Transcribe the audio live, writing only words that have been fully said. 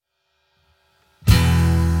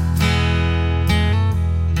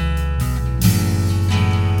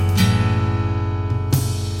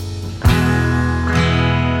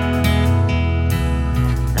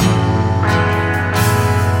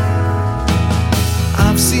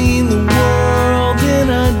I've seen the world in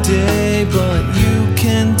a day, but you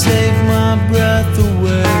can take my breath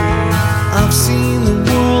away. I've seen the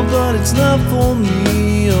world, but it's not for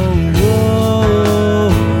me. Oh, whoa.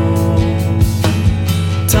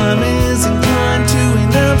 Time is inclined to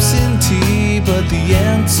an absentee, but the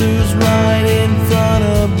answer's right in front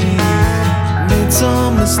of me. Made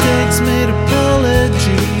some mistakes, made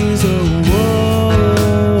apologies. Oh, whoa.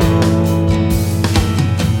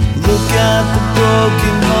 Look at the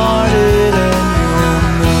broken hearted and you'll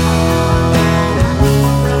know.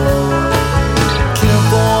 Care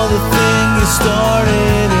for the thing you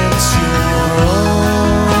started, it's your own.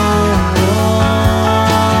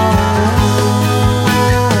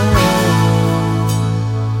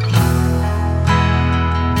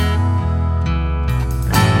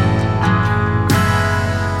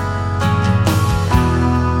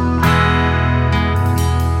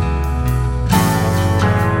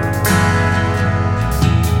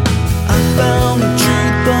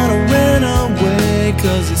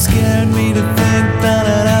 Cause it scared me to think that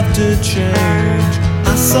I'd have to change.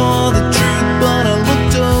 I saw the truth but I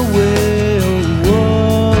looked away. Oh,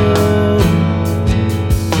 whoa.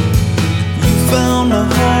 You found my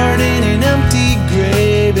heart in an empty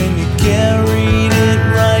grave and you carried it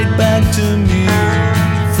right back to me,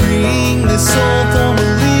 freeing the soul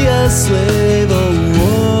formerly a slave. Oh,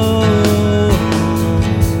 whoa.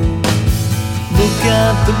 Look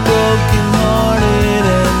at the broken hearted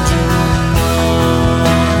and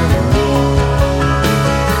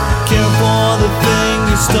care for the thing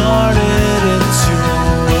you started.